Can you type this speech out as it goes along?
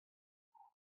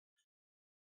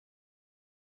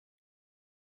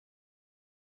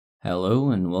Hello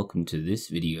and welcome to this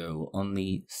video on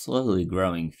the slowly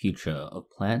growing future of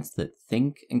plants that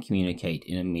think and communicate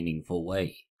in a meaningful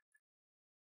way.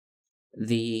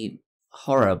 The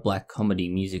horror black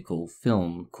comedy musical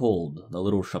film called The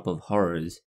Little Shop of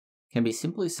Horrors can be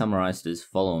simply summarized as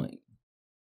following.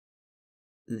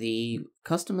 The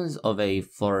customers of a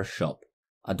florist shop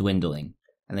are dwindling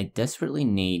and they desperately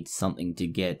need something to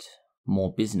get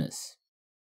more business.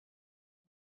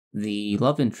 The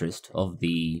love interest of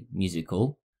the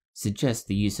musical suggests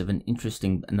the use of an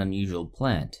interesting and unusual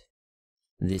plant,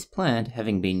 this plant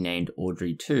having been named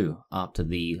Audrey 2 after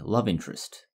the love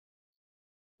interest.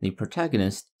 The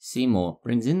protagonist, Seymour,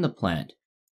 brings in the plant,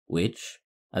 which,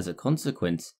 as a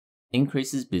consequence,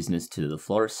 increases business to the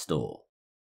florist store.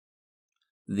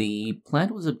 The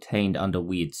plant was obtained under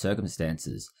weird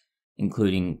circumstances,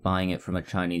 including buying it from a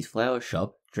Chinese flower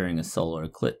shop during a solar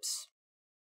eclipse.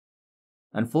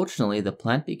 Unfortunately, the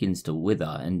plant begins to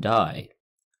wither and die.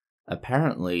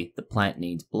 Apparently, the plant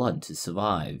needs blood to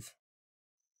survive.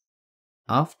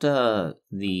 After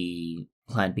the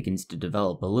plant begins to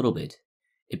develop a little bit,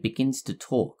 it begins to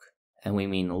talk, and we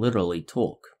mean literally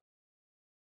talk.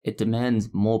 It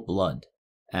demands more blood,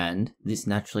 and this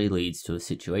naturally leads to a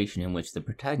situation in which the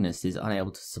protagonist is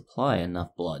unable to supply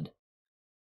enough blood.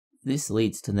 This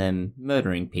leads to them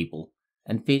murdering people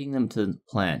and feeding them to the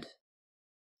plant.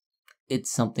 It's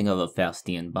something of a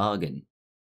Faustian bargain.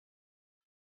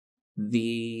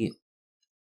 The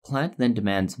plant then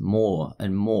demands more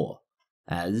and more,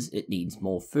 as it needs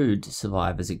more food to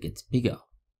survive as it gets bigger.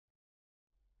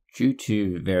 Due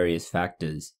to various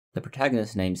factors, the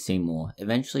protagonist named Seymour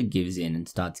eventually gives in and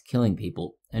starts killing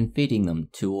people and feeding them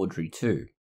to Audrey 2.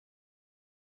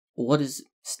 What is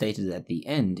stated at the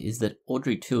end is that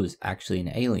Audrey 2 is actually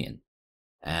an alien,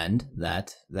 and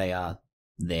that they are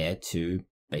there to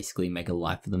basically make a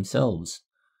life for themselves,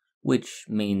 which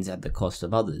means at the cost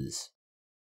of others.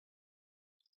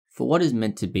 For what is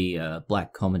meant to be a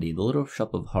black comedy, The Little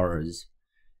Shop of Horrors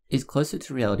is closer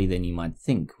to reality than you might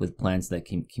think, with plants that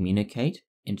can communicate,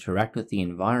 interact with the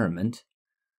environment,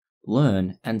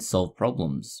 learn, and solve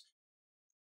problems.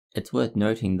 It's worth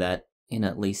noting that in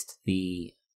at least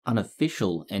the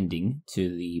unofficial ending to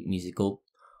the musical,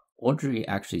 Audrey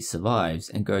actually survives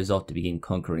and goes off to begin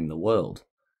conquering the world,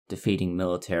 defeating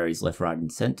militaries left, right,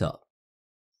 and center.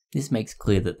 This makes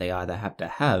clear that they either have to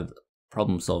have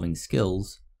problem-solving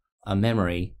skills, a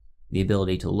memory, the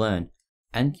ability to learn,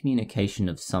 and communication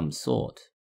of some sort.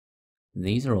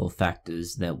 These are all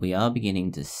factors that we are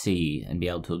beginning to see and be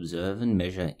able to observe and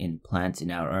measure in plants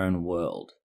in our own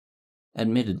world.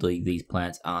 Admittedly, these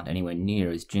plants aren't anywhere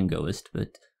near as jingoist,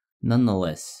 but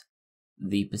nonetheless,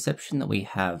 the perception that we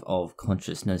have of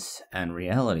consciousness and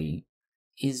reality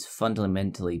is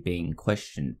fundamentally being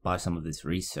questioned by some of this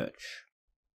research.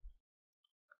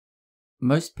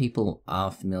 Most people are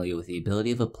familiar with the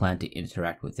ability of a plant to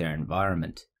interact with their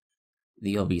environment,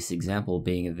 the obvious example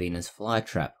being a Venus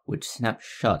flytrap, which snaps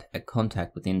shut at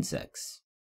contact with insects.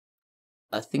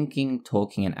 A thinking,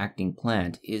 talking, and acting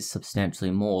plant is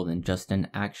substantially more than just an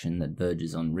action that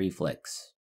verges on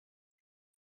reflex.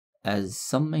 As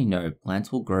some may know,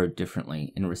 plants will grow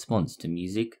differently in response to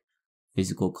music,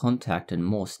 physical contact, and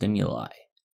more stimuli.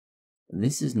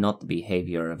 This is not the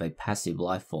behavior of a passive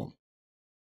life form.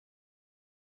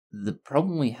 The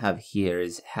problem we have here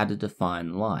is how to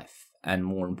define life, and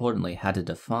more importantly, how to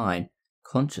define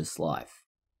conscious life.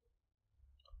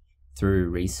 Through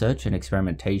research and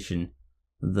experimentation,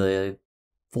 the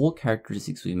 4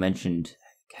 characteristics we mentioned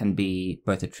can be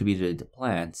both attributed to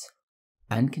plants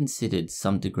and considered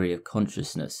some degree of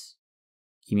consciousness: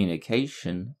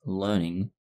 communication,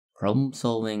 learning,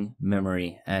 problem-solving,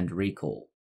 memory, and recall.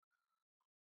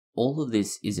 All of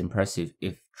this is impressive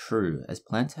if true, as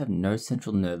plants have no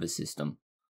central nervous system,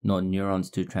 nor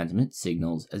neurons to transmit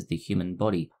signals as the human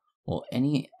body, or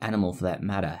any animal for that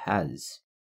matter, has.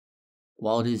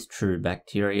 While it is true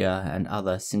bacteria and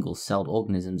other single-celled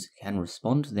organisms can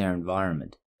respond to their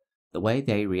environment, the way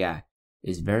they react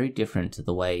is very different to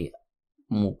the way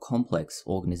more complex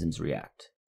organisms react,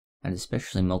 and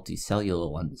especially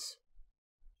multicellular ones.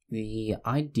 The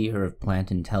idea of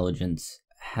plant intelligence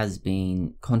has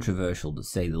been controversial to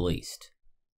say the least.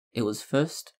 It was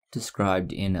first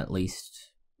described in at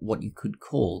least what you could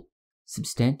call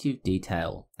substantive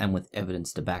detail and with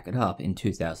evidence to back it up in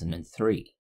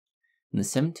 2003. In the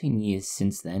 17 years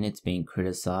since then, it's been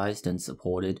criticized and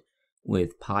supported,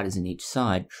 with parties on each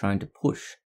side trying to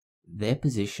push their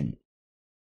position.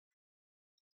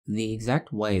 The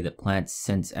exact way that plants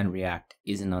sense and react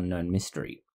is an unknown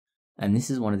mystery, and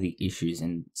this is one of the issues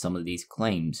in some of these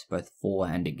claims, both for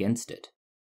and against it.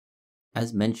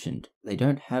 As mentioned, they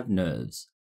don't have nerves,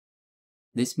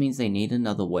 This means they need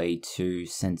another way to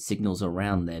send signals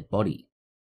around their body.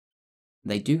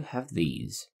 They do have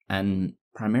these, and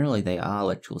primarily they are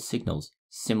electrical signals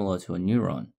similar to a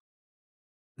neuron.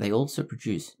 They also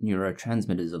produce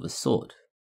neurotransmitters of a sort.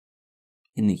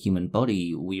 In the human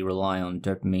body, we rely on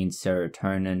dopamine,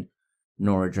 serotonin,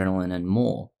 noradrenaline, and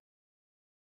more.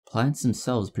 Plants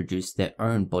themselves produce their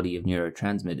own body of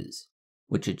neurotransmitters,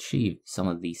 which achieve some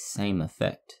of the same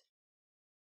effect.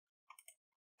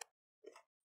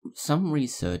 Some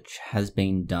research has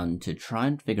been done to try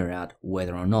and figure out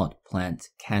whether or not plants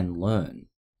can learn.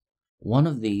 One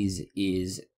of these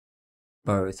is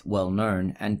both well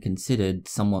known and considered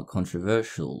somewhat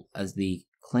controversial, as the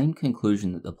claimed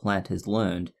conclusion that the plant has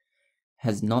learned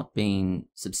has not been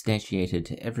substantiated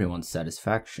to everyone's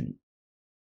satisfaction.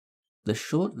 The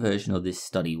short version of this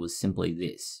study was simply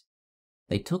this.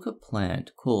 They took a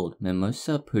plant called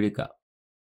Mimosa pudica.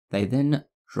 They then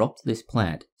dropped this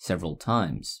plant several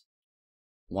times.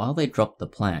 While they dropped the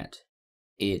plant,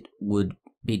 it would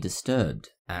be disturbed,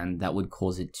 and that would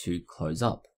cause it to close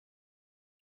up.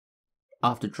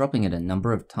 After dropping it a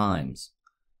number of times,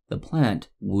 the plant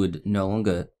would no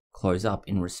longer close up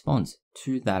in response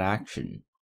to that action.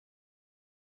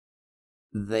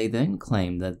 They then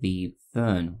claim that the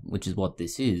fern, which is what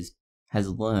this is, has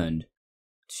learned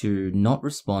to not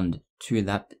respond to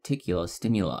that particular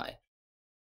stimuli.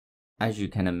 As you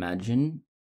can imagine,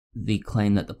 the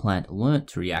claim that the plant learnt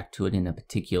to react to it in a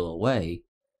particular way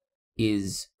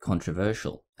is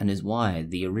controversial, and is why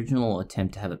the original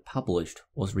attempt to have it published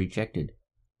was rejected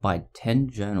by 10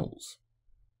 journals.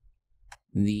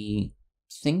 The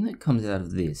thing that comes out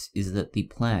of this is that the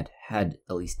plant had,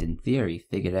 at least in theory,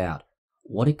 figured out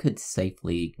what it could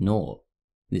safely ignore.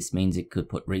 This means it could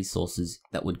put resources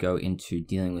that would go into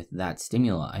dealing with that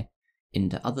stimuli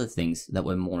into other things that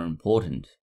were more important.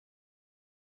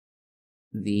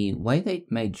 The way they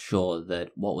made sure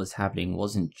that what was happening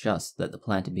wasn't just that the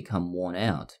plant had become worn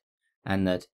out, and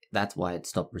that's why it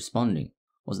stopped responding,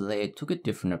 was that they took a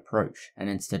different approach, and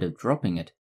instead of dropping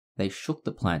it, they shook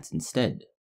the plants instead.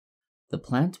 The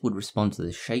plants would respond to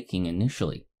the shaking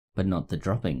initially, but not the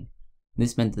dropping.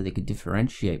 This meant that they could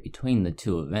differentiate between the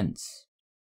two events.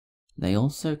 They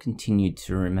also continued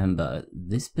to remember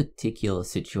this particular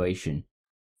situation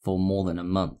for more than a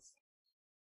month.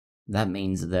 That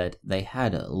means that they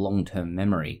had a long-term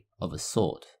memory of a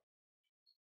sort.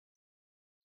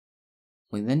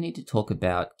 We then need to talk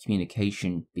about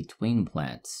communication between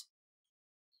plants.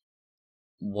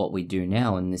 What we do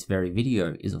now in this very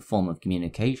video is a form of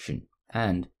communication,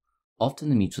 and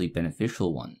often a mutually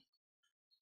beneficial one.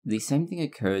 The same thing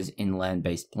occurs in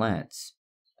land-based plants,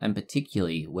 and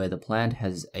particularly where the plant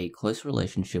has a close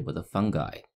relationship with a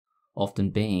fungi, often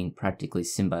being practically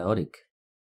symbiotic.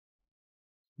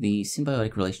 The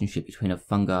symbiotic relationship between a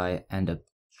fungi and a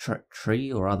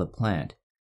tree or other plant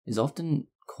is often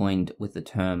coined with the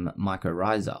term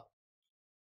mycorrhiza.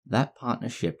 That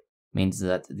partnership means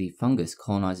that the fungus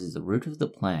colonizes the root of the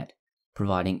plant,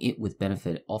 providing it with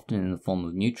benefit often in the form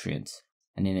of nutrients,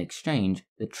 and in exchange,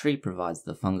 the tree provides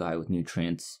the fungi with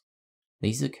nutrients.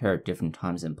 These occur at different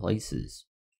times and places.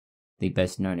 The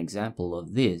best known example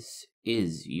of this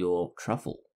is your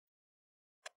truffle.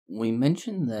 We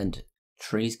mentioned that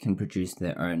trees can produce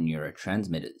their own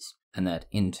neurotransmitters, and that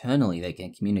internally they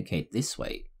can communicate this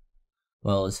way.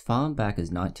 Well, as far back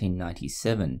as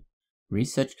 1997,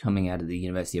 research coming out of the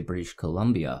University of British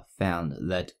Columbia found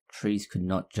that trees could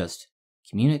not just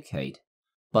communicate,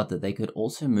 but that they could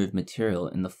also move material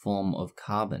in the form of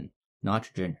carbon,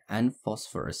 nitrogen, and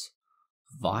phosphorus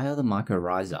via the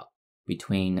mycorrhiza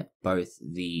between both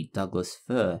the Douglas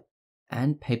fir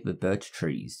and paper birch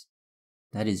trees.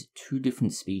 That is 2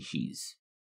 different species.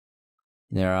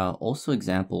 There are also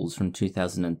examples from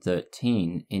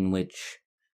 2013 in which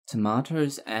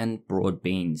tomatoes and broad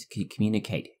beans could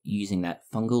communicate using that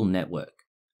fungal network,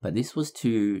 but this was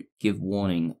to give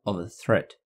warning of a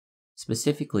threat,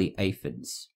 specifically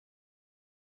aphids.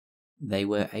 They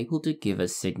were able to give a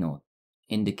signal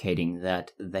indicating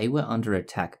that they were under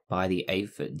attack by the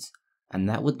aphids, and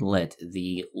that would let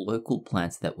the local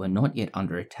plants that were not yet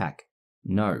under attack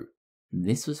know.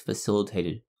 This was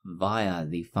facilitated via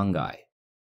the fungi.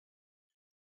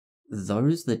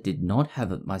 Those that did not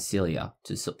have mycelia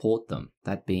to support them,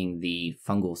 that being the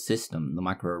fungal system, the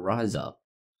mycorrhiza,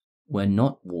 were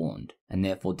not warned and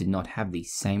therefore did not have the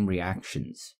same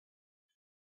reactions.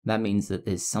 That means that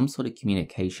there's some sort of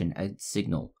communication and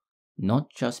signal, not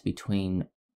just between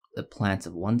the plants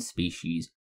of one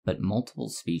species, but multiple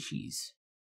species.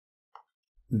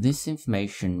 This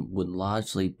information would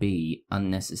largely be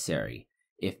unnecessary,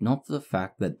 if not for the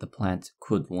fact that the plants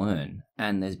could learn,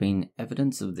 and there's been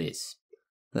evidence of this.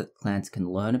 that plants can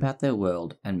learn about their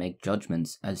world and make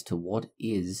judgments as to what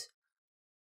is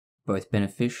both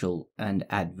beneficial and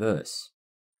adverse,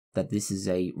 that this is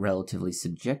a relatively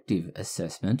subjective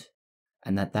assessment,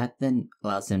 and that then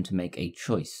allows them to make a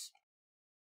choice.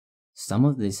 Some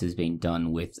of this has been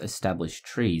done with established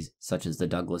trees such as the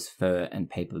Douglas fir and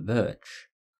paper birch.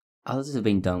 Others have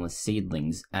been done with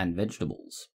seedlings and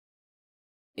vegetables.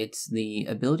 It's the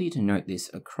ability to note this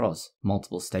across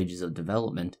multiple stages of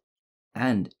development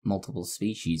and multiple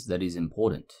species that is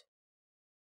important.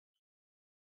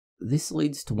 This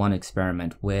leads to one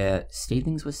experiment where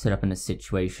seedlings were set up in a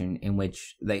situation in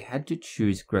which they had to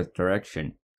choose growth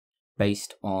direction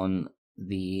based on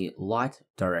the light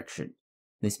direction.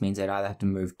 This means they'd either have to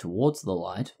move towards the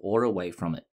light or away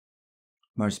from it.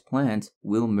 Most plants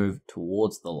will move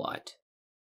towards the light.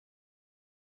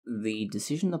 The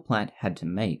decision the plant had to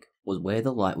make was where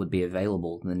the light would be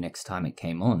available the next time it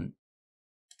came on.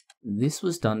 This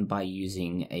was done by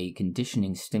using a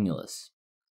conditioning stimulus.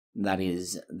 That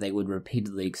is, they would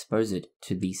repeatedly expose it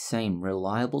to the same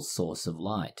reliable source of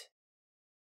light.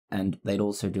 And they'd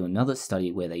also do another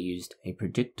study where they used a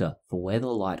predictor for where the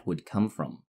light would come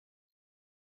from.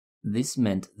 This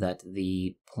meant that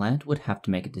the plant would have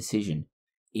to make a decision,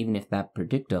 even if that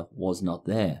predictor was not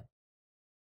there.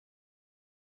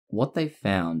 What they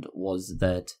found was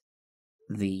that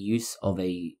the use of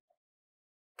a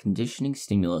conditioning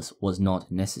stimulus was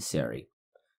not necessary,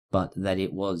 but that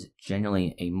it was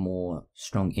generally a more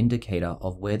strong indicator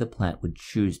of where the plant would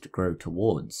choose to grow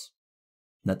towards,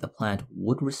 that the plant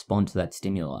would respond to that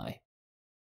stimuli.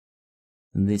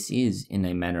 This is, in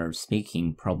a manner of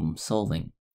speaking, problem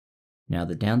solving. Now,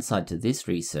 the downside to this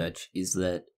research is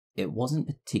that it wasn't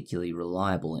particularly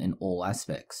reliable in all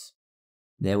aspects.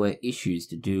 There were issues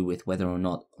to do with whether or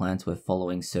not plants were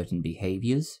following certain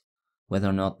behaviors, whether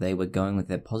or not they were going with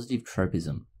their positive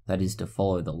tropism, that is to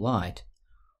follow the light,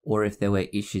 or if there were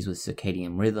issues with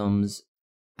circadian rhythms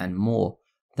and more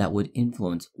that would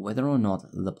influence whether or not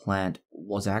the plant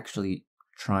was actually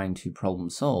trying to problem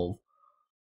solve,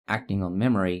 acting on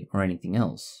memory, or anything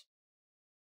else.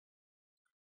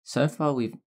 So far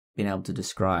we've been able to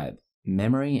describe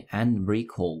memory and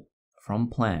recall from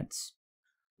plants,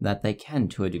 that they can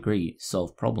to a degree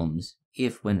solve problems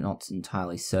if we're not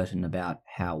entirely certain about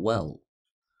how well,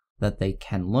 that they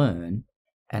can learn,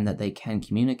 and that they can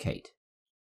communicate.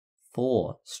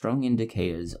 4 strong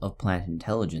indicators of plant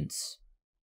intelligence.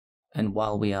 And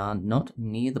while we are not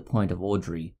near the point of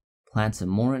Audrey, plants are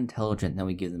more intelligent than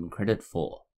we give them credit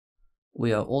for.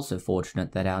 We are also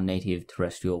fortunate that our native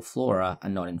terrestrial flora are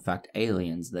not in fact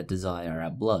aliens that desire our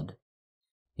blood.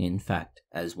 In fact,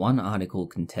 as one article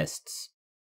contests,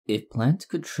 if plants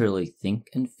could truly think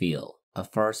and feel, a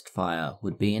forest fire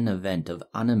would be an event of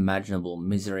unimaginable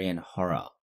misery and horror,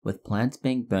 with plants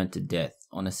being burnt to death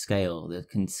on a scale that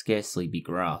can scarcely be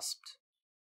grasped.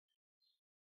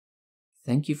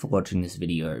 Thank you for watching this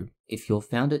video. If you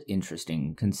found it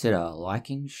interesting, consider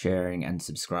liking, sharing, and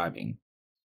subscribing.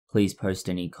 Please post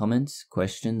any comments,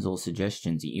 questions, or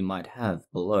suggestions that you might have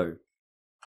below.